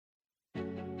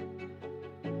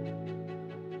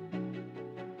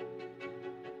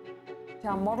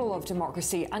Our model of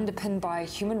democracy, underpinned by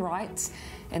human rights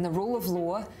and the rule of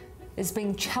law, is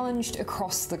being challenged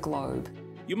across the globe.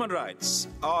 Human rights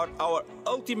are our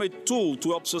ultimate tool to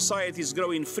help societies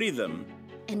grow in freedom.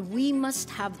 And we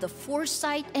must have the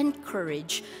foresight and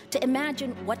courage to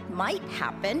imagine what might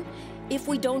happen if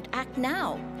we don't act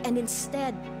now, and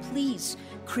instead, please,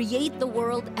 create the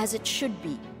world as it should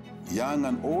be. Young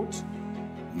and old,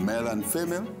 male and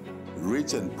female,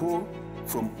 rich and poor,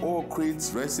 from all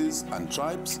creeds, races, and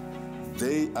tribes,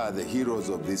 they are the heroes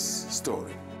of this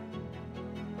story.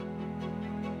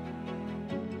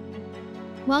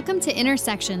 Welcome to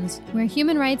Intersections, where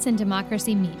human rights and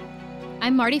democracy meet.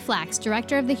 I'm Marty Flax,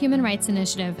 Director of the Human Rights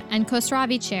Initiative and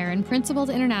Khosravi Chair in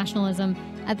Principled Internationalism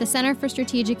at the Center for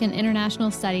Strategic and International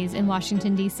Studies in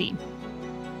Washington, D.C.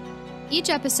 Each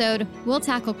episode, we'll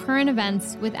tackle current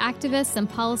events with activists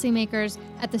and policymakers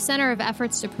at the center of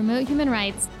efforts to promote human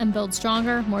rights and build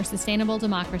stronger, more sustainable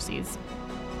democracies.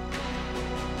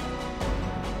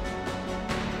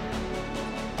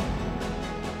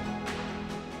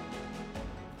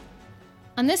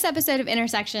 On this episode of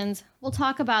Intersections, we'll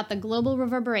talk about the global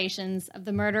reverberations of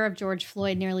the murder of George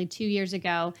Floyd nearly 2 years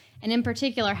ago, and in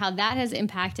particular, how that has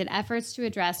impacted efforts to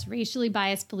address racially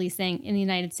biased policing in the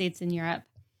United States and Europe.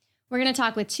 We're going to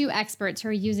talk with two experts who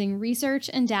are using research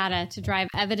and data to drive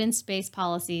evidence-based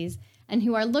policies and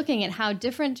who are looking at how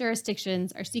different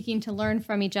jurisdictions are seeking to learn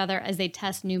from each other as they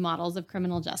test new models of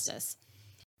criminal justice.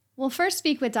 We'll first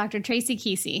speak with Dr. Tracy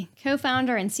Kesey,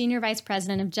 co-founder and senior vice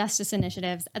president of justice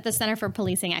initiatives at the Center for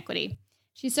Policing Equity.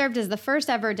 She served as the first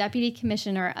ever deputy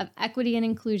commissioner of equity and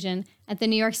inclusion at the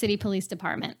New York City Police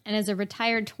Department and is a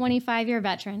retired 25-year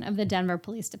veteran of the Denver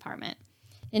Police Department.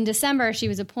 In December, she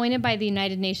was appointed by the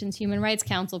United Nations Human Rights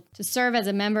Council to serve as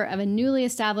a member of a newly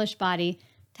established body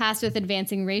tasked with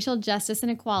advancing racial justice and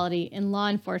equality in law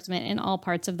enforcement in all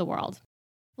parts of the world.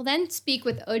 We'll then speak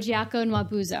with Ojiako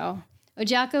Nwabuzo.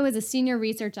 Ojiako is a senior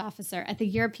research officer at the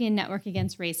European Network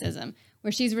Against Racism,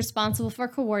 where she's responsible for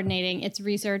coordinating its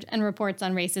research and reports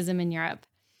on racism in Europe.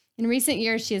 In recent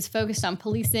years, she has focused on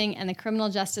policing and the criminal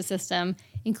justice system,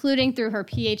 including through her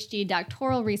PhD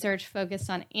doctoral research focused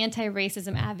on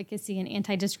anti-racism advocacy and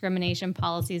anti-discrimination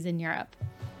policies in Europe.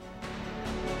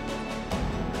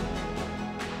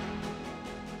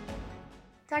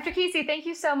 Dr. Kesey, thank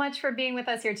you so much for being with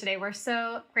us here today. We're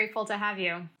so grateful to have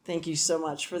you. Thank you so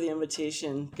much for the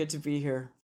invitation. Good to be here.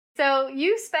 So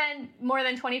you spent more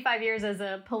than 25 years as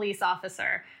a police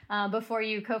officer before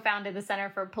you co-founded the Center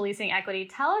for Policing Equity.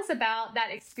 Tell us about that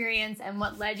experience and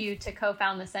what led you to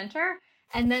co-found the center,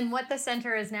 and then what the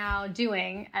center is now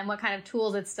doing and what kind of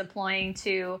tools it's deploying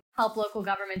to help local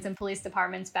governments and police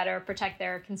departments better protect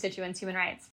their constituents' human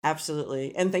rights.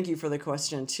 Absolutely. And thank you for the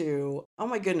question, too. Oh,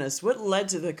 my goodness. What led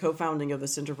to the co-founding of the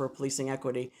Center for Policing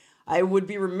Equity? I would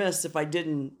be remiss if I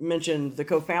didn't mention the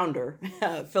co-founder,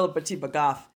 Philip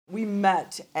Atiba-Goff. We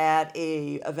met at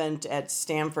an event at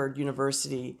Stanford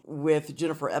University with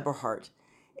Jennifer Eberhardt.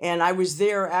 And I was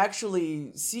there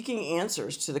actually seeking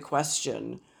answers to the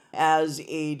question as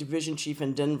a division chief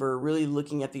in Denver, really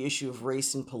looking at the issue of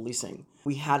race in policing.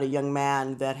 We had a young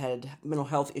man that had mental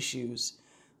health issues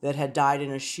that had died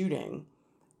in a shooting.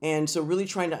 And so really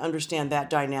trying to understand that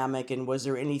dynamic and was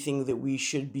there anything that we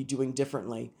should be doing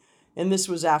differently. And this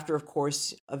was after, of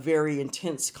course, a very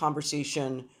intense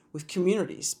conversation with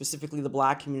communities, specifically the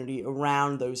Black community,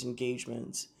 around those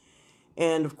engagements.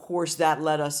 And of course, that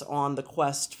led us on the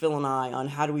quest, Phil and I, on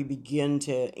how do we begin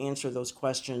to answer those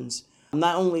questions,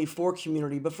 not only for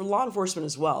community, but for law enforcement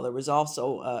as well. There was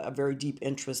also a very deep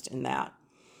interest in that.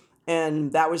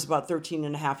 And that was about 13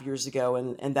 and a half years ago,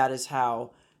 and that is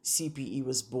how CPE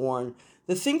was born.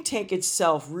 The think tank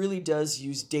itself really does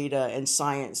use data and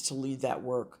science to lead that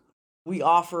work. We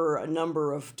offer a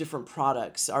number of different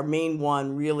products. Our main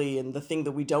one really, and the thing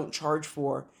that we don't charge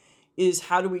for, is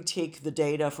how do we take the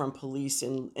data from police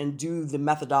and do the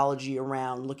methodology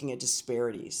around looking at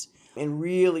disparities and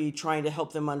really trying to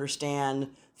help them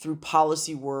understand through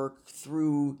policy work,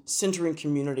 through centering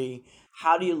community,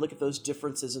 how do you look at those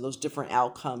differences and those different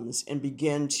outcomes and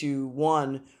begin to,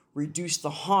 one, reduce the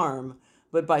harm,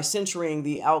 but by centering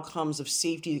the outcomes of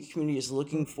safety the community is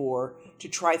looking for, to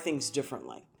try things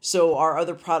differently. So our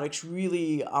other products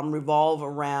really revolve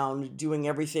around doing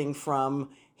everything from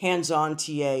hands-on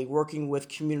TA, working with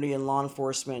community and law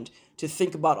enforcement to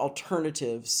think about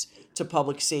alternatives to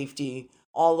public safety,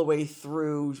 all the way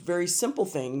through very simple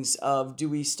things of do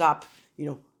we stop,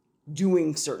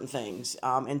 doing certain things,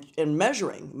 and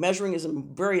measuring. Measuring is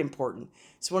very important.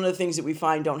 It's one of the things that we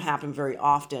find don't happen very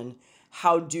often.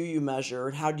 How do you measure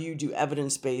and how do you do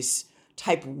evidence-based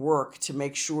type work to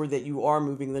make sure that you are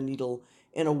moving the needle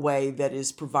in a way that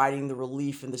is providing the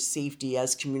relief and the safety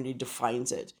as community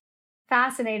defines it.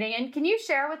 Fascinating. And can you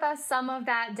share with us some of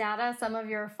that data, some of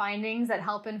your findings that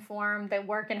help inform the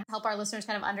work and help our listeners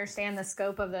kind of understand the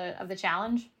scope of the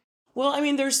challenge? Well, I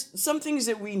mean, there's some things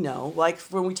that we know, like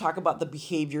when we talk about the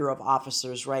behavior of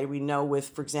officers, right? We know with,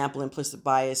 for example, implicit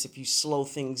bias, if you slow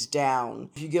things down,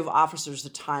 if you give officers the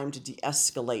time to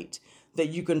de-escalate, that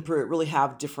you can really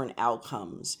have different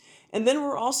outcomes. And then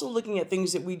we're also looking at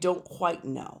things that we don't quite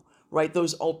know, right?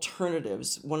 Those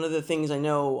alternatives. One of the things I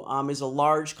know is a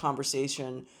large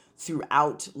conversation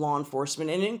throughout law enforcement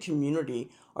and in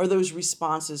community are those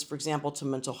responses, for example, to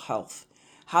mental health.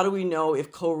 How do we know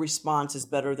if co-response is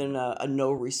better than a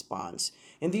no response?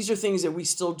 And these are things that we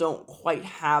still don't quite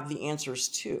have the answers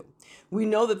to. We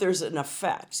know that there's an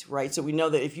effect, right? So we know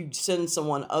that if you send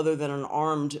someone other than an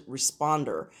armed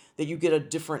responder, that you get a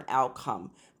different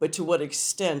outcome. But to what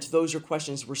extent, those are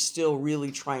questions we're still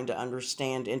really trying to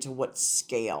understand, and to what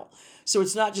scale. So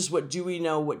it's not just what do we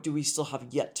know, what do we still have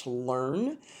yet to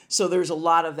learn? So there's a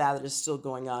lot of that is still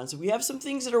going on. So we have some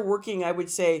things that are working, I would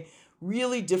say,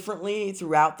 really differently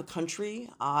throughout the country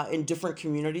in different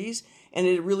communities. And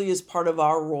it really is part of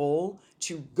our role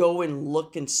to go and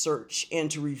look and search and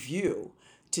to review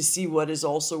to see what is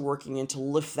also working and to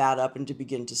lift that up and to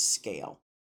begin to scale.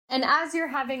 And as you're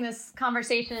having this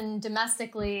conversation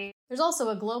domestically, there's also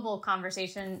a global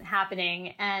conversation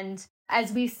happening. And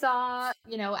as we saw,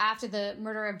 after the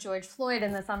murder of George Floyd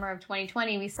in the summer of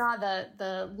 2020, we saw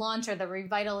the launch or the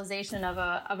revitalization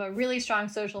of a really strong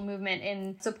social movement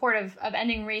in support of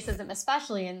ending racism,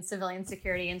 especially in civilian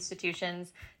security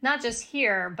institutions, not just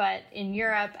here, but in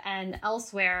Europe and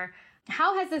elsewhere.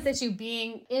 How has this issue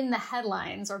being in the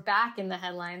headlines, or back in the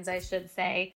headlines, I should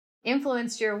say,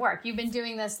 influenced your work? You've been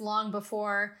doing this long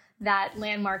before that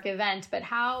landmark event, but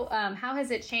how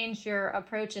has it changed your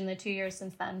approach in the 2 years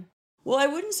since then? Well, I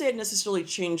wouldn't say it necessarily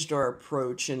changed our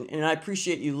approach, and I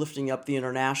appreciate you lifting up the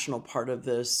international part of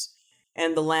this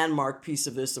and the landmark piece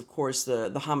of this, of course,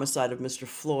 the homicide of Mr.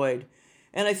 Floyd.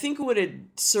 And I think what it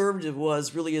served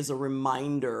was really as a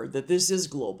reminder that this is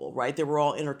global, right? That we're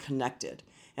all interconnected.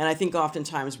 And I think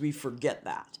oftentimes we forget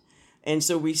that. And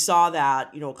so we saw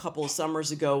that, a couple of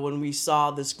summers ago when we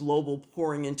saw this global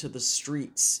pouring into the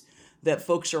streets, that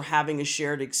folks are having a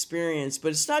shared experience. But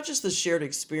it's not just the shared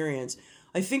experience.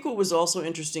 I think what was also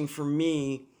interesting for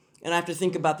me, and I have to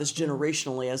think about this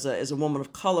generationally as a woman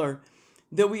of color,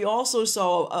 that we also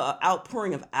saw an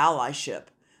outpouring of allyship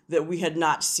that we had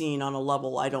not seen on a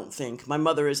level, I don't think. My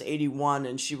mother is 81,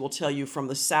 and she will tell you from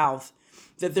the South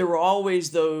that there were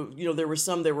always, there were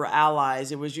some that were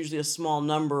allies. It was usually a small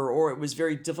number, or it was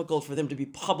very difficult for them to be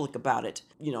public about it,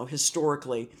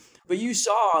 historically. But you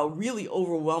saw a really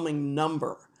overwhelming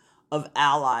number of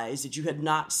allies that you had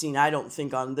not seen, I don't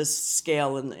think, on this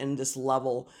scale and this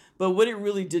level. But what it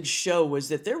really did show was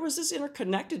that there was this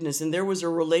interconnectedness and there was a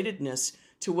relatedness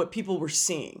to what people were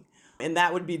seeing. And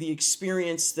that would be the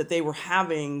experience that they were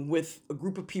having with a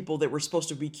group of people that were supposed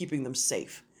to be keeping them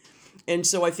safe. And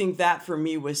so I think that for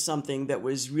me was something that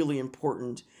was really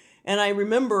important. And I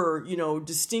remember,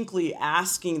 distinctly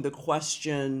asking the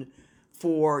question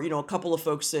for, a couple of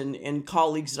folks and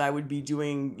colleagues that I would be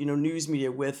doing, news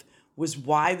media with, was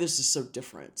why this is so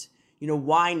different.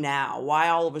 Why now? Why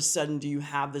all of a sudden do you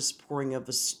have this pouring of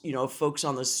this, folks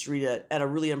on the street at a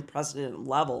really unprecedented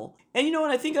level? And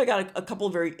I think I got a couple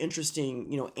of very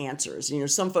interesting, answers.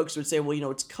 Some folks would say,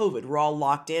 well, it's COVID. We're all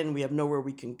locked in. We have nowhere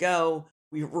we can go.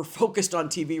 We're focused on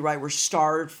TV, right? We're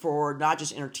starved for not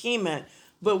just entertainment,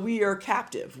 but we are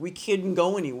captive. We couldn't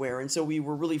go anywhere. And so we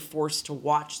were really forced to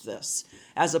watch this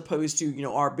as opposed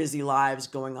to, our busy lives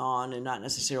going on and not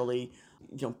necessarily,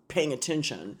 paying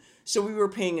attention. So we were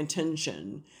paying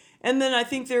attention. And then I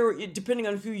think depending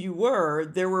on who you were,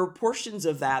 there were portions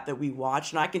of that we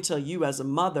watched. And I can tell you as a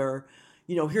mother,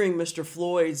 hearing Mr.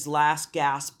 Floyd's last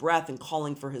gasp breath and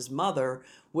calling for his mother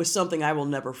was something I will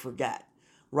never forget,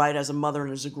 right? As a mother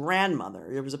and as a grandmother,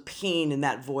 there was a pain in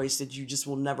that voice that you just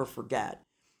will never forget.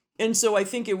 And so I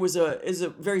think it was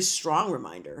a very strong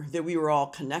reminder that we were all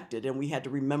connected and we had to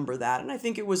remember that. And I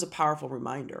think it was a powerful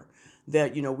reminder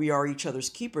that, we are each other's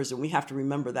keepers and we have to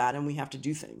remember that and we have to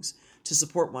do things to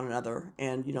support one another.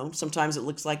 And, sometimes it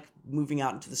looks like moving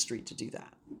out into the street to do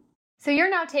that. So you're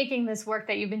now taking this work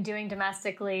that you've been doing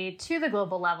domestically to the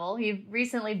global level. You've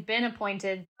recently been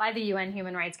appointed by the UN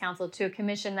Human Rights Council to a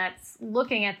commission that's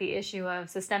looking at the issue of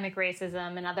systemic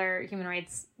racism and other human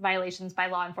rights violations by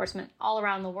law enforcement all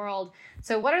around the world.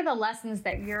 So what are the lessons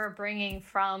that you're bringing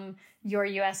from your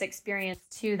U.S. experience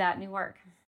to that new work?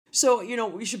 So,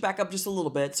 we should back up just a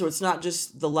little bit. So it's not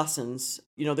just the lessons.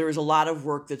 There is a lot of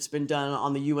work that's been done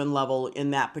on the UN level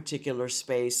in that particular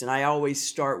space. And I always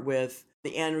start with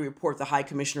the annual report the High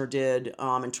Commissioner did in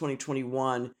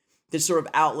 2021 that sort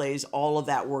of outlays all of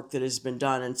that work that has been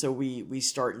done. And so we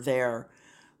start there.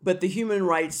 But the Human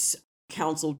Rights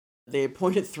Council, they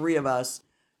appointed 3 of us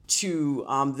to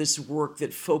this work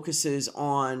that focuses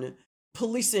on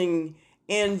policing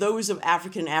and those of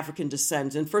African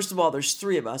descent. And first of all, there's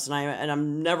 3 of us, and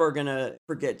I'm never gonna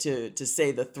forget to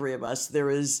say the 3 of us. There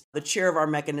is the chair of our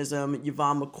mechanism,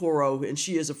 Yvonne Makoro, and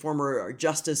she is a former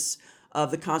justice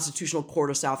of the Constitutional Court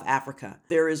of South Africa.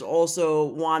 There is also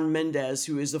Juan Mendez,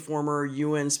 who is the former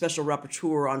UN Special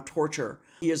Rapporteur on torture.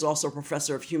 He is also a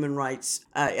professor of human rights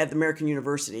at the American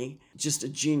University, just a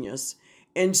genius.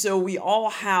 And so we all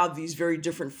have these very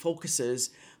different focuses,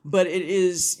 but it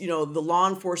is, the law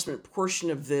enforcement portion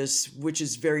of this, which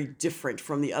is very different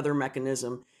from the other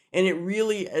mechanism. And it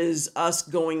really is us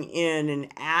going in and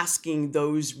asking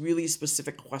those really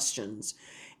specific questions.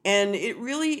 And it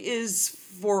really is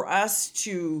for us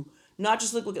to not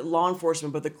just look at law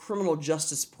enforcement, but the criminal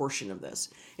justice portion of this.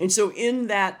 And so in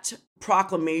that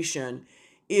proclamation,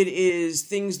 it is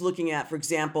things looking at, for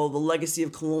example, the legacy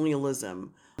of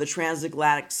colonialism, the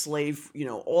transatlantic slave,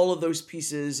 all of those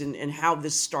pieces and how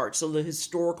this starts. So the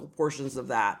historical portions of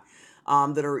that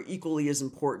that are equally as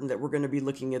important, that we're going to be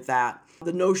looking at that.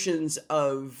 The notions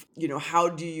of, how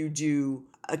do you do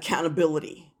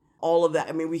accountability? All of that.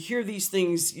 I mean, we hear these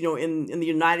things, in the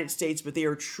United States, but they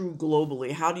are true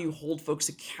globally. How do you hold folks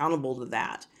accountable to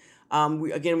that?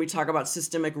 We talk about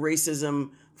systemic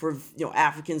racism for,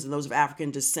 Africans and those of African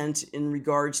descent in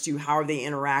regards to how are they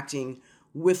interacting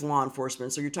with law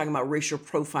enforcement. So you're talking about racial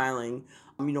profiling,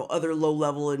 other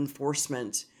low-level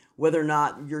enforcement, whether or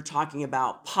not you're talking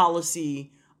about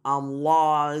policy,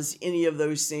 laws, any of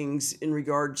those things in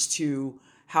regards to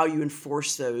how you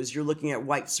enforce those. You're looking at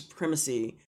white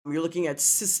supremacy. You're looking at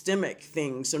systemic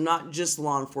things, so not just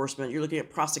law enforcement. You're looking at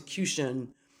prosecution,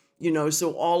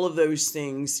 so all of those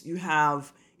things. You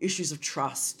have issues of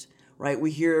trust, right? We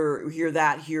hear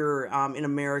that here in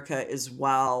America as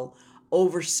well.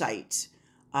 Oversight.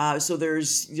 So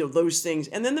there's, those things.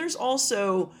 And then there's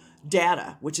also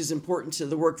data, which is important to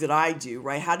the work that I do,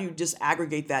 right? How do you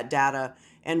disaggregate that data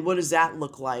and what does that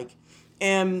look like?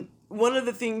 And one of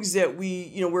the things that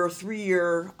we're a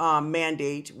 3-year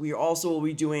mandate. We also will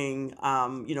be doing,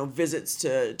 visits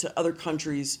to other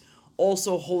countries,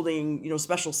 also holding,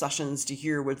 special sessions to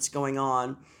hear what's going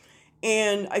on.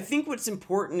 And I think what's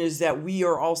important is that we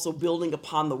are also building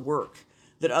upon the work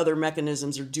that other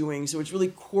mechanisms are doing. So it's really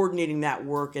coordinating that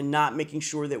work and not making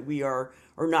sure that we are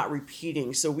not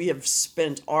repeating. So we have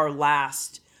spent our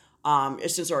last,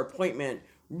 since our appointment,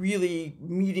 really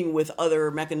meeting with other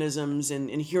mechanisms and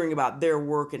hearing about their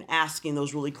work and asking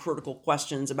those really critical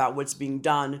questions about what's being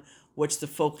done, what's the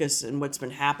focus and what's been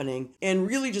happening, and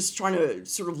really just trying to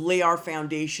sort of lay our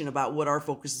foundation about what our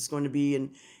focus is going to be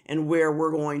and where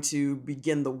we're going to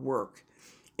begin the work.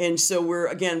 And so we're,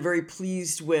 again, very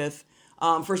pleased with,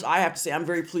 first, I have to say I'm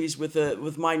very pleased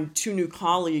with my 2 new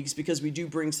colleagues because we do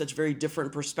bring such very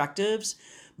different perspectives,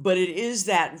 but it is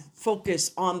that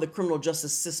focus on the criminal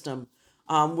justice system,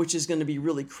 which is going to be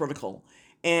really critical.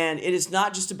 And it is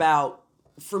not just about,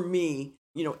 for me,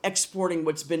 exporting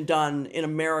what's been done in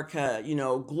America,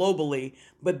 globally,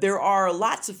 but there are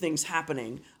lots of things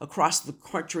happening across the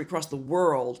country, across the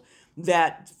world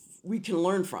that we can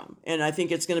learn from. And I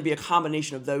think it's going to be a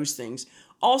combination of those things.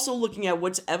 Also looking at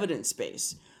what's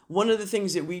evidence-based. One of the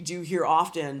things that we do here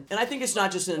often, and I think it's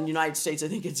not just in the United States, I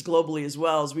think it's globally as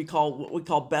well, is what we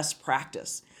call best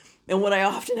practice. And what I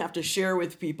often have to share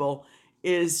with people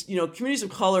is, communities of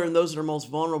color and those that are most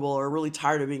vulnerable are really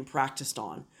tired of being practiced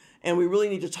on. And we really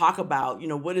need to talk about,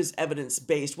 what is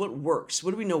evidence-based, what works,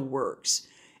 what do we know works?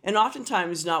 And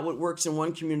oftentimes not what works in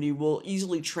one community will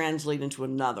easily translate into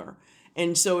another.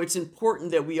 And so it's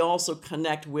important that we also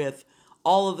connect with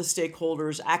all of the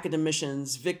stakeholders,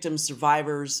 academicians, victims,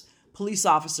 survivors, police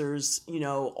officers,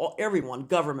 everyone,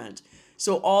 government.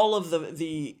 So all of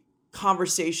the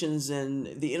conversations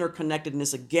and the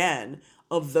interconnectedness, again,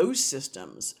 of those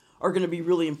systems are going to be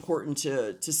really important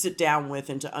to sit down with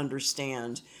and to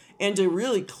understand and to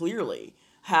really clearly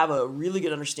have a really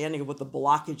good understanding of what the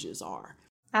blockages are.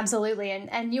 Absolutely.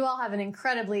 And you all have an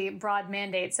incredibly broad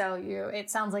mandate. So it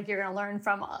sounds like you're going to learn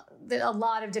from a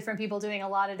lot of different people doing a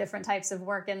lot of different types of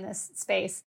work in this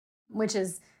space, which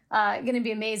is going to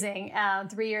be amazing.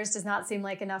 3 years does not seem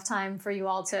like enough time for you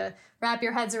all to wrap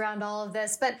your heads around all of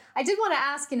this. But I did want to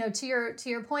ask, to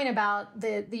your point about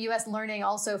the U.S. learning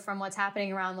also from what's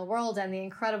happening around the world and the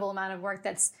incredible amount of work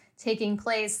that's taking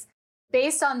place.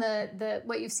 Based on the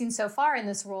what you've seen so far in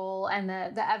this role and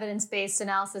the evidence-based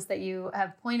analysis that you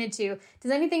have pointed to,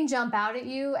 does anything jump out at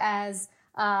you as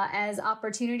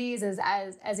opportunities,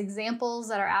 as examples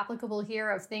that are applicable here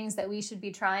of things that we should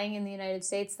be trying in the United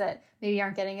States that maybe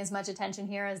aren't getting as much attention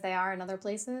here as they are in other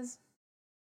places?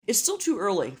 It's still too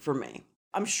early for me.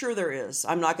 I'm sure there is.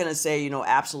 I'm not going to say,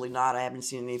 absolutely not. I haven't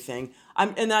seen anything.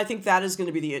 And I think that is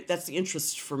going to be that's the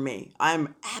interest for me.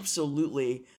 I'm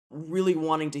absolutely really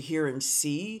wanting to hear and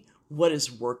see what is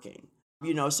working.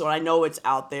 So I know it's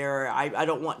out there. I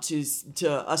don't want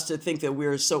us to think that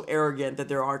we're so arrogant that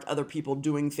there aren't other people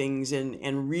doing things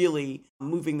and really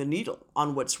moving the needle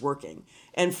on what's working.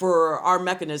 And for our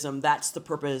mechanism, that's the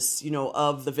purpose,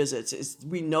 of the visits. Is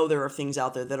we know there are things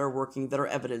out there that are working, that are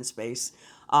evidence-based,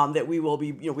 that we will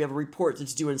be, we have a report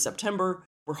that's due in September.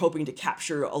 We're hoping to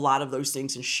capture a lot of those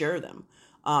things and share them.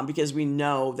 Because we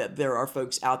know that there are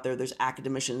folks out there, there's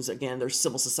academicians, again, there's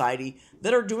civil society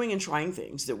that are doing and trying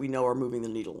things that we know are moving the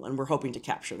needle, and we're hoping to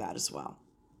capture that as well.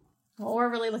 Well, we're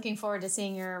really looking forward to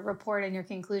seeing your report and your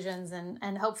conclusions,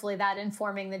 and hopefully that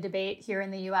informing the debate here in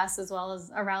the U.S. as well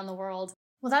as around the world.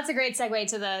 Well, that's a great segue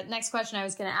to the next question I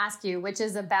was going to ask you, which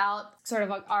is about sort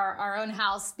of our own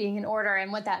house being in order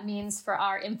and what that means for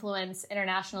our influence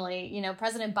internationally.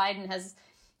 President Biden has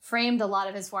framed a lot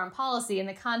of his foreign policy in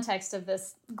the context of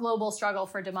this global struggle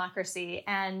for democracy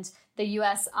and the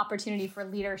U.S. opportunity for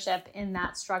leadership in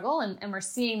that struggle. And we're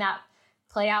seeing that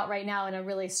play out right now in a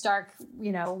really stark,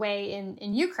 way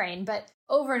in Ukraine. But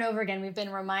over and over again, we've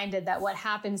been reminded that what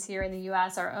happens here in the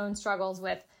U.S., our own struggles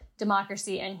with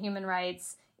democracy and human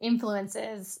rights,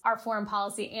 influences our foreign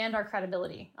policy and our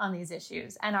credibility on these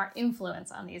issues and our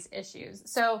influence on these issues.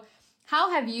 So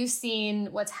how have you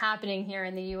seen what's happening here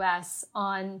in the U.S.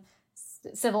 on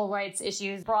civil rights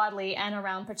issues broadly and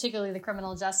around particularly the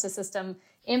criminal justice system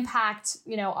impact,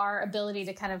 our ability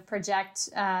to kind of project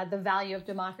the value of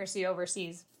democracy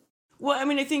overseas? Well,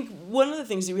 I think one of the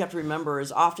things that we have to remember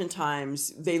is oftentimes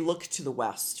they look to the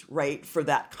West, right, for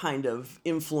that kind of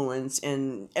influence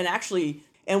and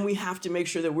we have to make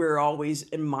sure that we're always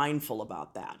mindful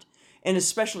about that. And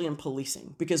especially in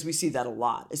policing, because we see that a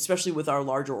lot, especially with our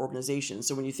larger organizations.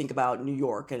 So when you think about New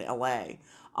York and LA,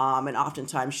 and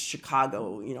oftentimes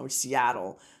Chicago,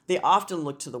 Seattle, they often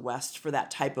look to the West for that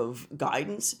type of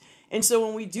guidance. And so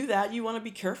when we do that, you want to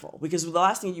be careful, because the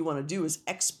last thing you want to do is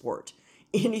export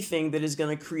anything that is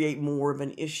going to create more of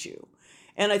an issue.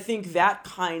 And I think that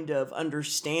kind of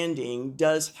understanding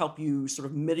does help you sort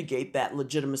of mitigate that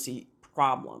legitimacy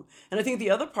problem. And I think the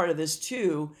other part of this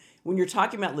too, when you're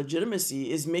talking about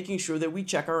legitimacy, is making sure that we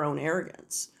check our own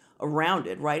arrogance around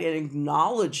it, right? And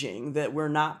acknowledging that we're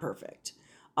not perfect.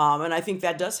 And I think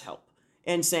that does help.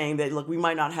 And saying that, look, we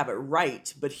might not have it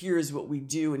right, but here's what we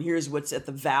do, and here's what's at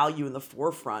the value in the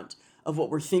forefront of what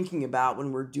we're thinking about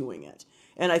when we're doing it.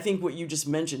 And I think what you just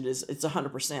mentioned is it's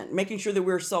 100%. Making sure that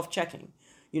we're self-checking,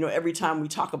 every time we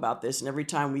talk about this and every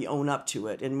time we own up to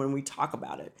it and when we talk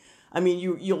about it.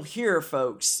 You'll hear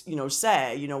folks,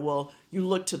 say, well, you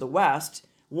look to the West.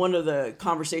 One of the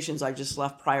conversations I just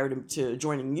left prior to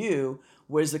joining you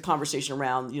was the conversation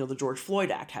around, the George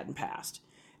Floyd Act hadn't passed.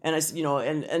 And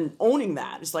and owning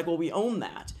that, it's like, well, we own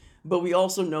that, but we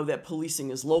also know that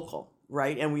policing is local,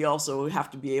 right? And we also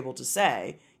have to be able to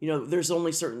say, there's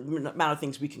only a certain amount of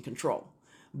things we can control.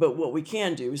 But what we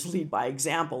can do is lead by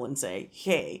example and say,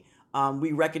 hey,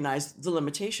 we recognize the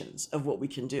limitations of what we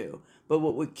can do. But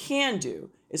what we can do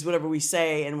is whatever we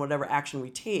say and whatever action we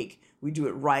take, we do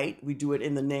it right, we do it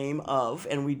in the name of,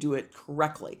 and we do it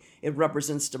correctly. It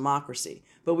represents democracy.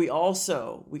 But we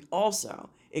also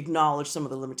acknowledge some of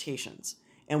the limitations.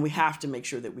 And we have to make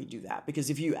sure that we do that. Because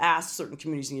if you ask certain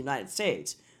communities in the United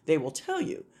States, they will tell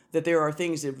you that there are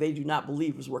things that they do not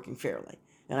believe is working fairly.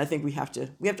 And I think we have to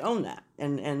own that.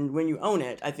 And when you own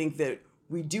it, I think that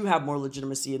we do have more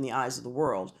legitimacy in the eyes of the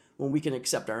world when we can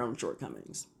accept our own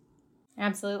shortcomings.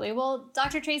 Absolutely. Well,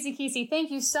 Dr. Tracy Kesey,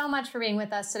 thank you so much for being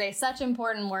with us today. Such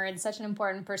important words, such an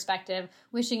important perspective.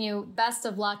 Wishing you best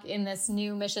of luck in this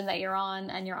new mission that you're on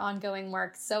and your ongoing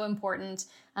work. So important.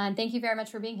 And thank you very much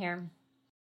for being here.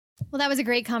 Well, that was a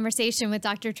great conversation with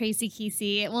Dr. Tracy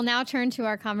Kesey. We'll now turn to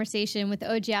our conversation with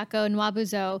Ojiako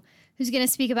Nwabuzo, who's going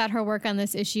to speak about her work on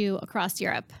this issue across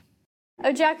Europe.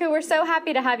 Ojiako, we're so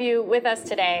happy to have you with us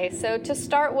today. So to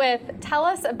start with, tell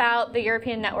us about the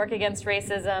European Network Against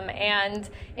Racism and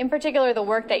in particular the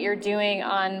work that you're doing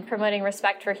on promoting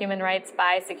respect for human rights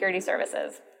by security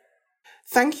services.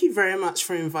 Thank you very much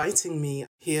for inviting me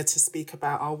here to speak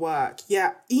about our work.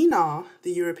 Yeah, ENAR,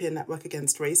 the European Network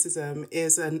Against Racism,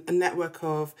 is a network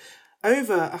of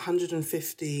over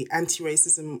 150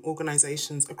 anti-racism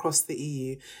organisations across the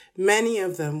EU, many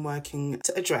of them working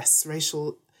to address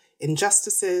racial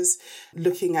injustices,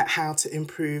 looking at how to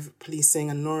improve policing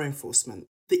and law enforcement.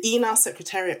 The ENAR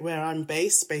Secretariat, where I'm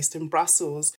based in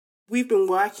Brussels, we've been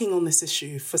working on this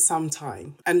issue for some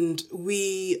time, and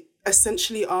we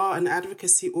essentially are an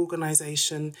advocacy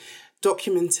organisation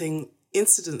documenting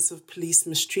incidents of police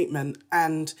mistreatment,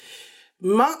 and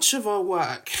much of our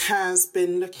work has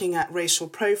been looking at racial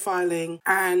profiling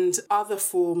and other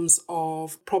forms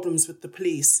of problems with the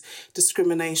police,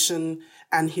 discrimination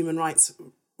and human rights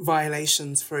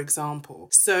violations, for example.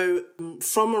 So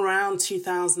from around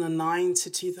 2009 to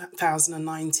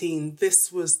 2019,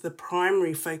 this was the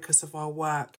primary focus of our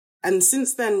work. And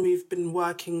since then, we've been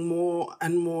working more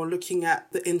and more looking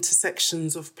at the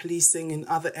intersections of policing in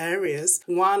other areas.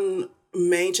 One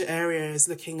major area is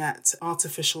looking at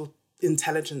artificial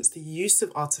intelligence, the use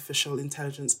of artificial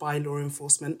intelligence by law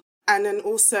enforcement. And then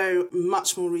also,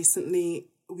 much more recently,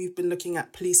 we've been looking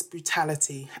at police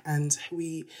brutality, and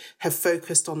we have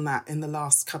focused on that in the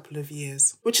last couple of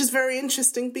years, which is very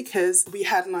interesting because we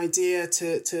had an idea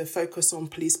to focus on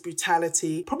police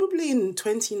brutality probably in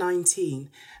 2019.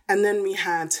 And then we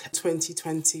had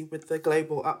 2020 with the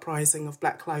global uprising of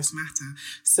Black Lives Matter.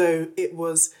 So it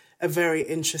was a very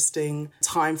interesting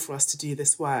time for us to do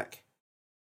this work.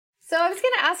 So I was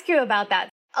going to ask you about that.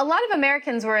 A lot of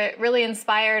Americans were really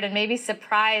inspired and maybe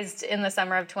surprised in the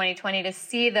summer of 2020 to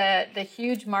see the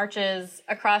huge marches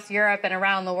across Europe and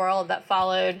around the world that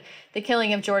followed the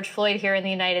killing of George Floyd here in the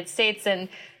United States. And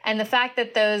the fact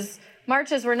that those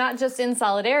marches were not just in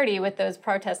solidarity with those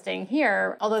protesting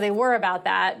here, although they were about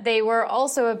that, they were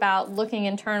also about looking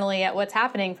internally at what's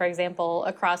happening, for example,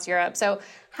 across Europe. So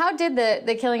how did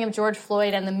the killing of George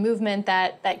Floyd and the movement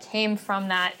that came from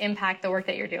that impact the work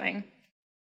that you're doing?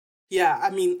 Yeah, I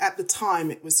mean, at the time,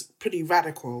 it was pretty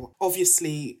radical.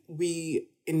 Obviously, we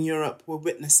in Europe were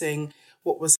witnessing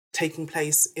what was taking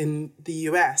place in the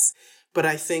US. But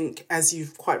I think, as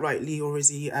you've quite rightly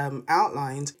already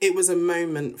outlined, it was a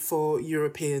moment for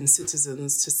European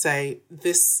citizens to say,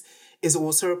 this is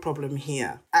also a problem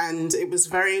here. And it was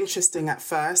very interesting at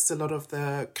first. A lot of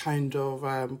the kind of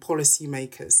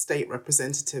policymakers, state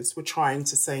representatives were trying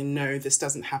to say, no, this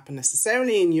doesn't happen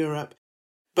necessarily in Europe.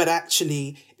 But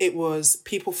actually, it was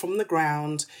people from the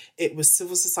ground, it was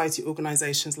civil society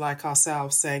organisations like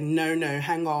ourselves saying, no,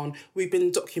 hang on, we've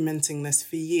been documenting this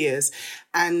for years.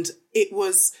 And it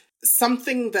was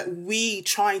something that we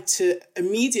tried to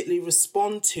immediately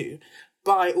respond to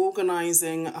by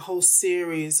organising a whole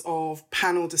series of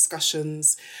panel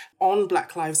discussions on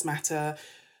Black Lives Matter,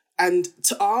 and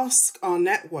to ask our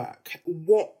network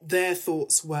what their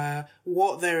thoughts were,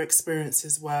 what their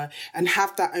experiences were, and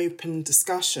have that open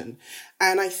discussion.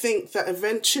 And I think that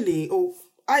eventually, or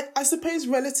I suppose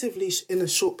relatively in a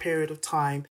short period of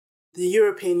time, the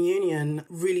European Union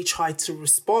really tried to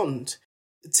respond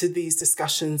to these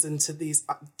discussions and to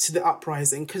the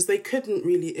uprising, because they couldn't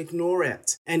really ignore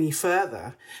it any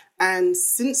further. And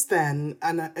since then,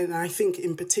 and I think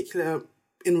in particular,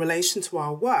 in relation to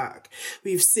our work,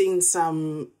 we've seen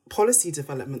some policy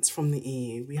developments from the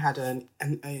EU. We had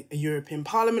a European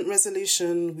Parliament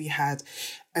resolution. We had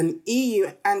an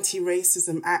EU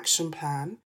anti-racism action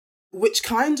plan, which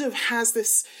kind of has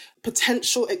this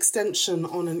potential extension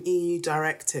on an EU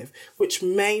directive, which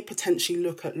may potentially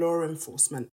look at law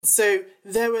enforcement. So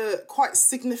there were quite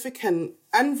significant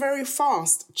and very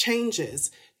fast changes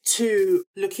to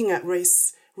looking at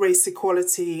race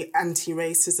equality,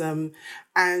 anti-racism,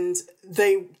 and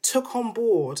they took on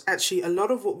board actually a lot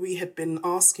of what we had been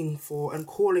asking for and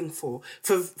calling for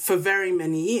very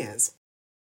many years.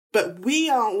 But we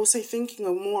are also thinking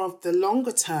of more of the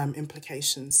longer term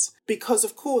implications, because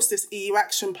of course this EU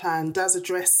action plan does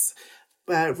address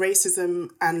racism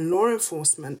and law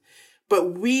enforcement,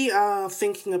 but we are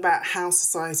thinking about how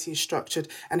society is structured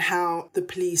and how the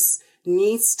police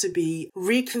needs to be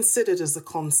reconsidered as a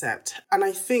concept. And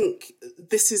I think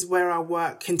this is where our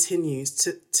work continues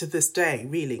to this day,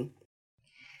 really.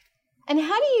 And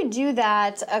how do you do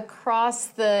that across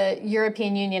the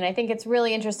European Union? I think it's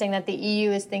really interesting that the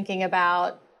EU is thinking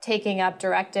about taking up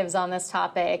directives on this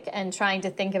topic and trying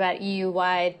to think about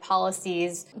EU-wide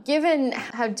policies. Given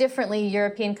how differently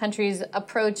European countries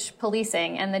approach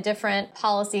policing and the different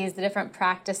policies, the different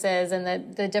practices, and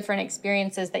the different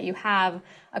experiences that you have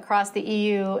across the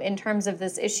EU in terms of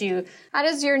this issue, how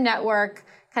does your network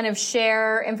kind of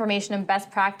share information and best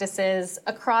practices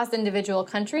across individual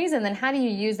countries? And then how do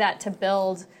you use that to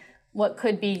build what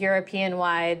could be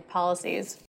European-wide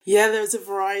policies? Yeah, there's a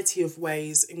variety of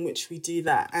ways in which we do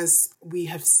that. As we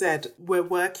have said, we're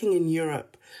working in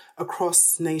Europe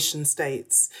across nation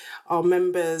states. Our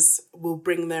members will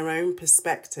bring their own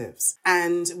perspectives.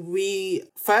 And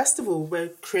first of all, we're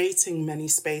creating many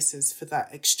spaces for that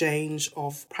exchange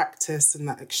of practice and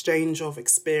that exchange of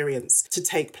experience to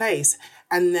take place,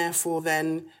 and therefore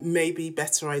then maybe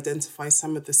better identify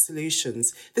some of the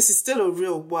solutions. This is still a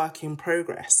real work in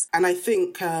progress. And I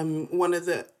think one of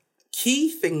the key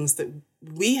things that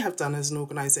we have done as an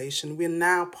organisation, we're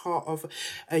now part of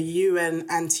a UN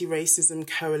anti-racism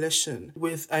coalition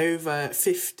with over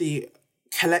 50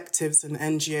 collectives and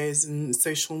NGOs and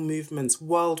social movements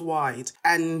worldwide.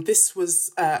 And this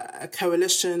was a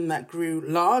coalition that grew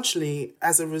largely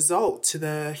as a result to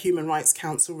the Human Rights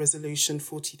Council Resolution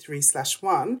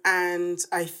 43/1. And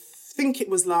I think it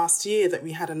was last year that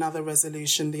we had another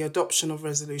resolution, the adoption of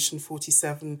Resolution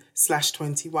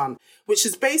 47/21, which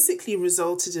has basically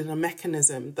resulted in a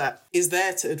mechanism that is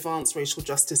there to advance racial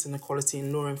justice and equality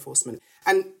in law enforcement.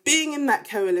 And being in that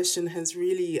coalition has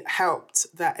really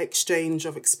helped that exchange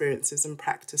of experiences and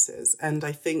practices. And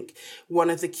I think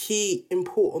one of the key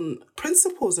important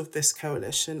principles of this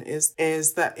coalition is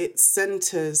that it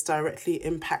centres directly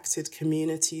impacted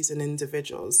communities and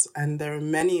individuals. And there are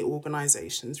many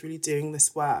organisations really doing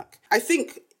this work. I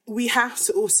think we have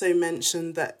to also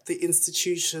mention that the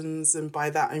institutions, and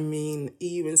by that I mean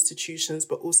EU institutions,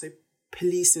 but also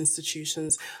police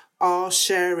institutions, are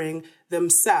sharing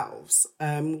themselves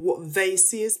what they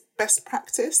see as best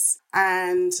practice.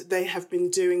 And they have been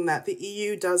doing that. The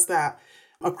EU does that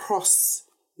across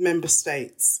member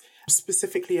states,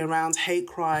 specifically around hate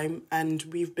crime, and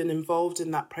we've been involved in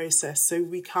that process. So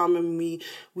we come and we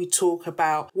talk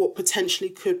about what potentially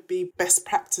could be best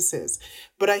practices.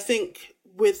 But I think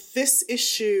with this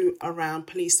issue around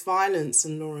police violence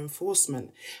and law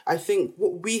enforcement, I think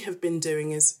what we have been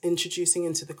doing is introducing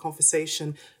into the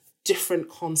conversation different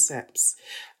concepts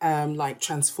like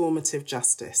transformative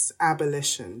justice,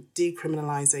 abolition,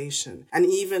 decriminalisation, and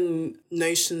even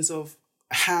notions of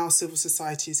how civil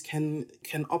societies can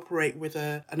operate with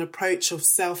an approach of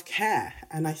self-care.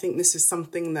 And I think this is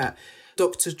something that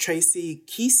Dr. Tracy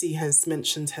Kesey has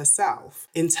mentioned herself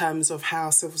in terms of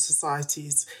how civil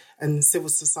societies and civil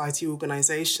society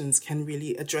organisations can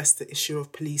really address the issue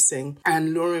of policing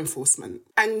and law enforcement.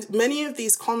 And many of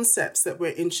these concepts that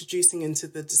we're introducing into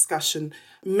the discussion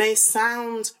may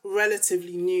sound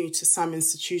relatively new to some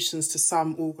institutions, to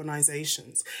some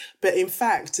organisations. But in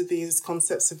fact, these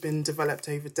concepts have been developed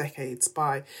over decades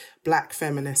by Black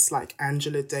feminists like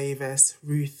Angela Davis,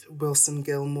 Ruth Wilson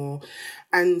Gilmore,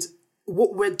 and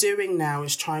what we're doing now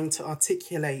is trying to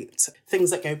articulate things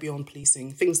that go beyond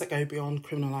policing, things that go beyond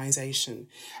criminalisation.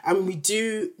 And we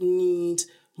do need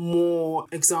more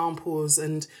examples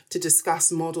and to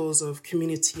discuss models of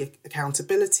community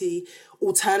accountability,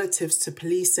 alternatives to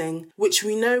policing, which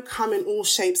we know come in all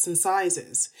shapes and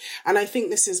sizes. And I think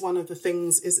this is one of the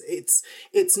things is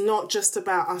it's not just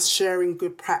about us sharing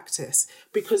good practice,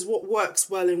 because what works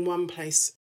well in one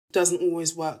place doesn't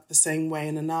always work the same way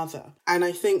in another. And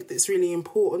I think it's really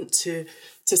important to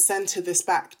centre this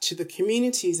back to the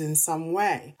communities in some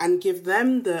way and give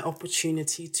them the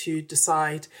opportunity to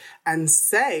decide and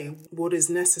say what is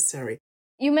necessary.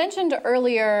 You mentioned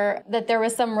earlier that there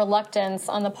was some reluctance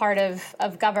on the part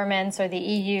of governments or the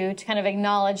EU to kind of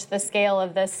acknowledge the scale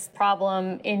of this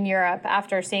problem in Europe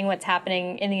after seeing what's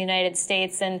happening in the United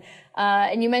States. And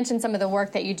you mentioned some of the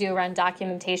work that you do around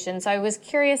documentation. So I was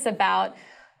curious about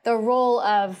the role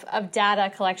of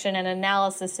data collection and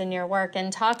analysis in your work,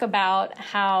 and talk about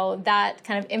how that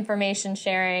kind of information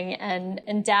sharing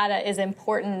and data is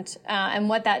important, and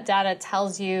what that data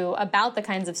tells you about the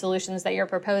kinds of solutions that you're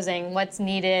proposing, what's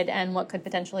needed and what could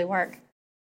potentially work.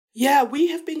 Yeah, we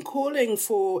have been calling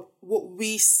for what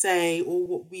we say or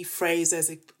what we phrase as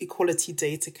equality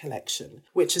data collection,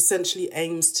 which essentially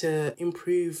aims to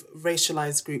improve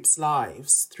racialized groups'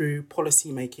 lives through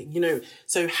policy making.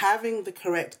 So having the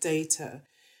correct data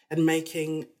and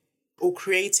making or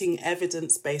creating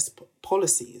evidence-based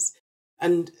policies.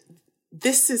 And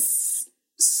this is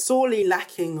sorely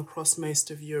lacking across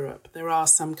most of Europe. There are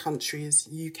some countries,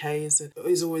 UK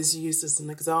is always used as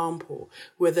an example,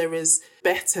 where there is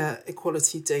better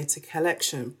equality data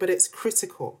collection, but it's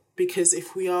critical because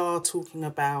if we are talking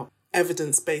about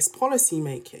evidence-based policy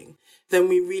making, then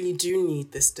we really do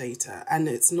need this data, and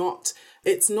it's not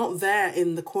there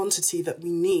in the quantity that we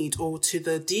need or to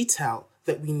the detail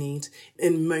that we need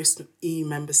in most EU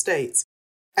member states.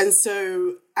 And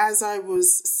so, as I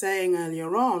was saying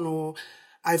earlier on, or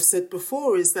I've said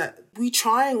before, is that we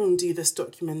try and do this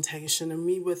documentation, and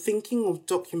we were thinking of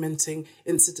documenting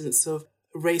incidents of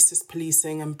racist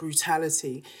policing and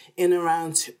brutality in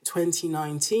around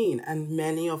 2019. And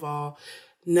many of our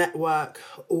network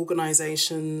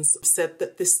organizations said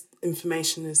that this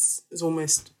information is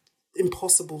almost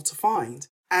impossible to find.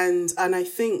 And I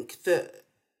think that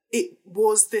it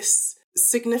was this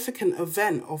significant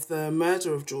event of the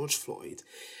murder of George Floyd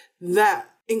that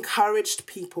encouraged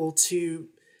people to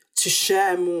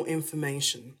share more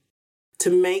information, to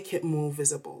make it more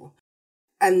visible.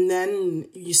 And then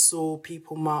you saw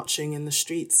people marching in the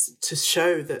streets to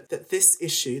show that this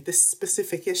issue, this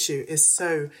specific issue, is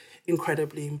so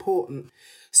incredibly important.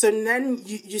 So then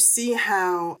you see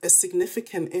how a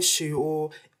significant issue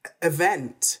or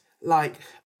event like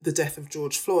the death of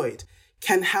George Floyd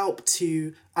can help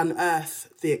to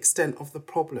unearth the extent of the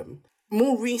problem.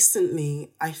 More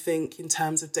recently, I think, in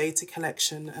terms of data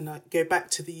collection, and I go back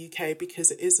to the UK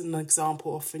because it is an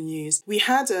example often used, we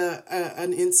had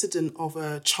an incident of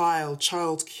a child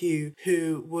Q,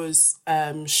 who was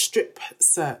strip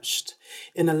searched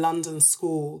in a London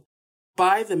school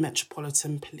by the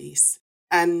Metropolitan Police.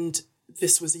 And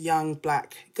this was a young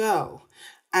black girl.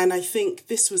 And I think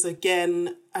this was,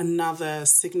 again, another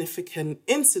significant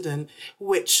incident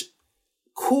which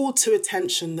called to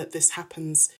attention that this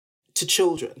happens to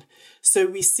children. So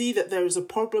we see that there is a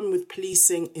problem with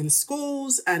policing in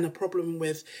schools and a problem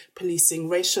with policing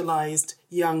racialized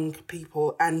young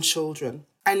people and children.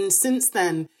 And since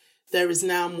then, there is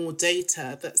now more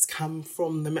data that's come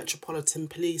from the Metropolitan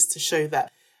Police to show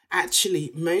that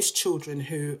actually most children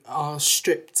who are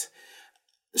strip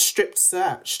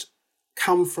searched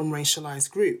come from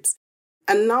racialized groups.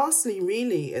 And lastly,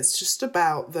 really, it's just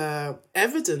about the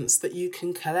evidence that you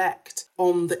can collect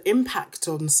on the impact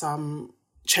on some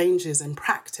changes in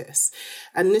practice.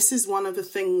 And this is one of the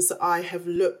things that I have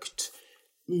looked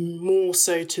more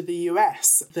so to the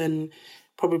US than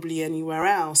probably anywhere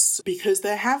else, because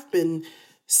there have been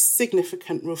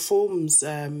significant reforms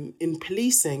in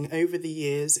policing over the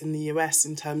years in the US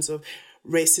in terms of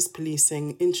racist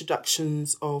policing,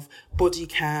 introductions of body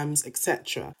cams,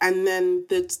 etc. And then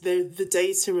the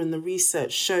data and the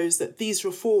research shows that these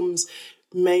reforms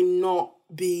may not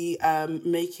be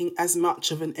making as much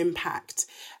of an impact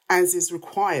as is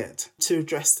required to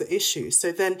address the issue.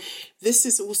 So then this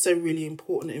is also really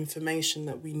important information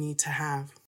that we need to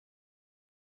have.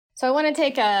 So I want to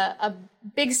take a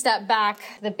big step back,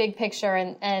 the big picture,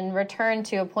 and return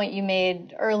to a point you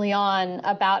made early on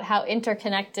about how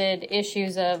interconnected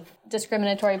issues of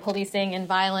discriminatory policing and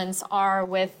violence are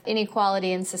with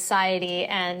inequality in society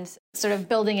and sort of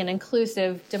building an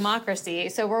inclusive democracy.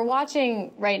 So we're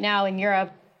watching right now in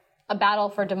Europe a battle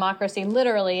for democracy,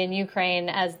 literally in Ukraine,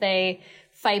 as they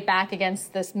fight back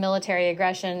against this military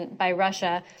aggression by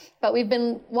Russia. But we've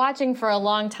been watching for a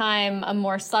long time a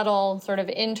more subtle sort of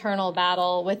internal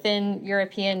battle within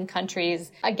European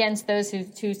countries against those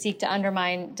who seek to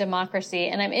undermine democracy.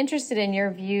 And I'm interested in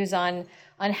your views on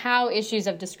how issues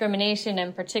of discrimination,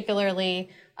 and particularly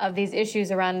of these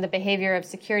issues around the behavior of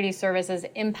security services,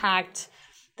 impact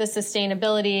the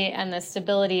sustainability and the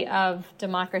stability of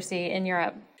democracy in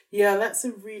Europe. Yeah, that's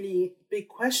a really big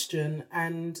question.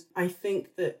 And I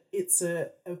think that it's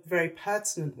a very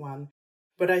pertinent one.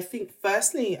 But I think,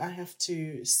 firstly, I have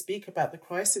to speak about the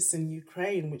crisis in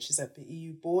Ukraine, which is at the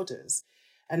EU borders,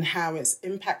 and how it's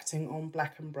impacting on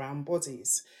Black and brown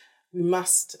bodies. We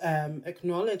must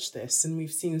acknowledge this. And we've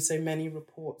seen so many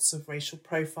reports of racial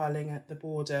profiling at the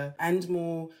border, and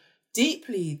more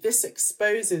deeply, this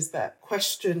exposes that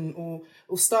question or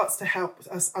starts to help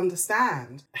us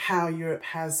understand how Europe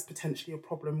has potentially a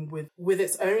problem with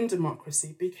its own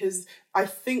democracy, because I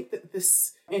think that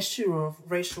this issue of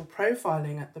racial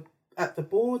profiling at the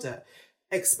border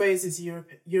exposes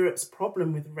Europe's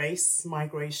problem with race,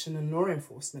 migration and law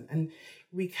enforcement. And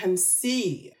we can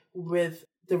see with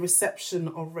the reception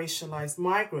of racialized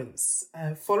migrants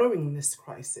following this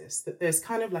crisis that there's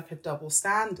kind of like a double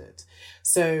standard.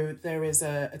 So there is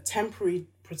a temporary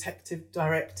protective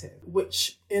directive,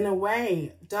 which in a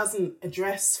way doesn't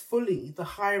address fully the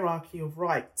hierarchy of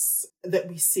rights that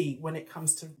we see when it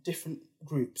comes to different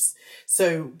groups.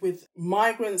 So with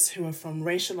migrants who are from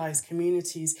racialized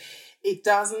communities, it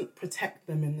doesn't protect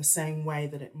them in the same way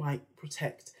that it might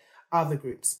protect other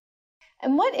groups.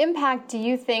 And what impact do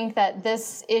you think that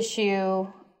this issue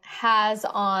has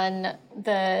on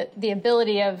the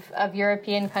ability of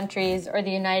European countries or the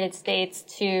United States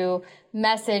to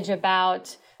message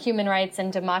about human rights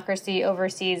and democracy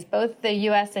overseas? Both the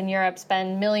US and Europe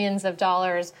spend millions of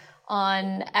dollars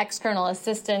on external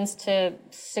assistance to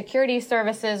security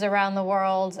services around the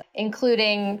world,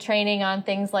 including training on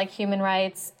things like human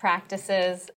rights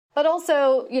practices. but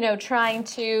also, trying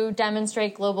to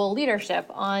demonstrate global leadership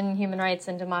on human rights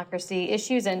and democracy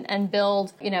issues and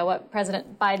build, what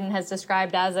President Biden has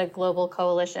described as a global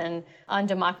coalition on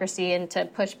democracy and to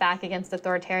push back against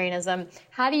authoritarianism.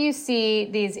 How do you see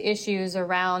these issues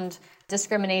around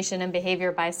discrimination and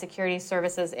behavior by security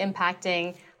services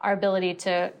impacting our ability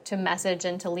to message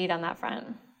and to lead on that front?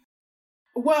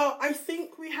 Well, I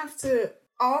think we have to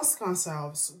ask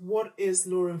ourselves, what is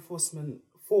law enforcement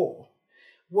for?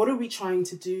 What are we trying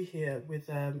to do here with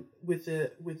the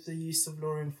use of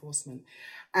law enforcement?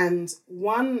 And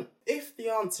one, if the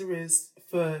answer is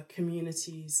for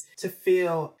communities to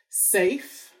feel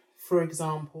safe, for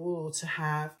example, or to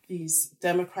have these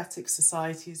democratic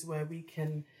societies where we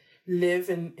can live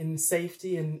in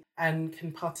safety and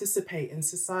can participate in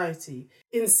society.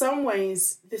 In some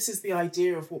ways, this is the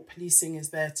idea of what policing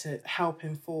is there to help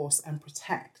enforce and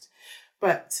protect.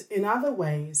 But in other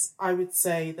ways, I would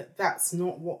say that that's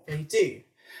not what they do.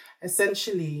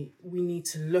 Essentially, we need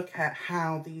to look at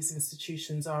how these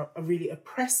institutions are really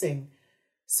oppressing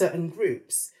certain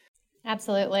groups.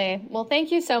 Absolutely. Well,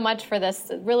 thank you so much for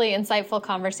this really insightful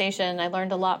conversation. I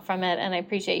learned a lot from it, and I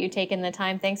appreciate you taking the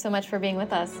time. Thanks so much for being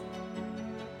with us.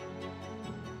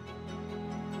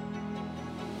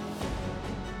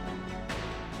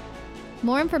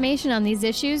 More information on these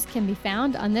issues can be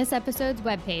found on this episode's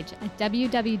webpage at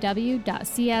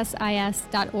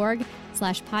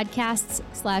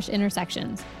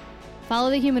www.csis.org/podcasts/intersections. Follow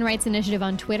the Human Rights Initiative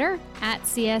on Twitter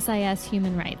 @CSIS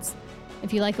Human Rights.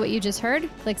 If you like what you just heard,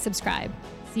 click subscribe.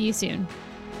 See you soon.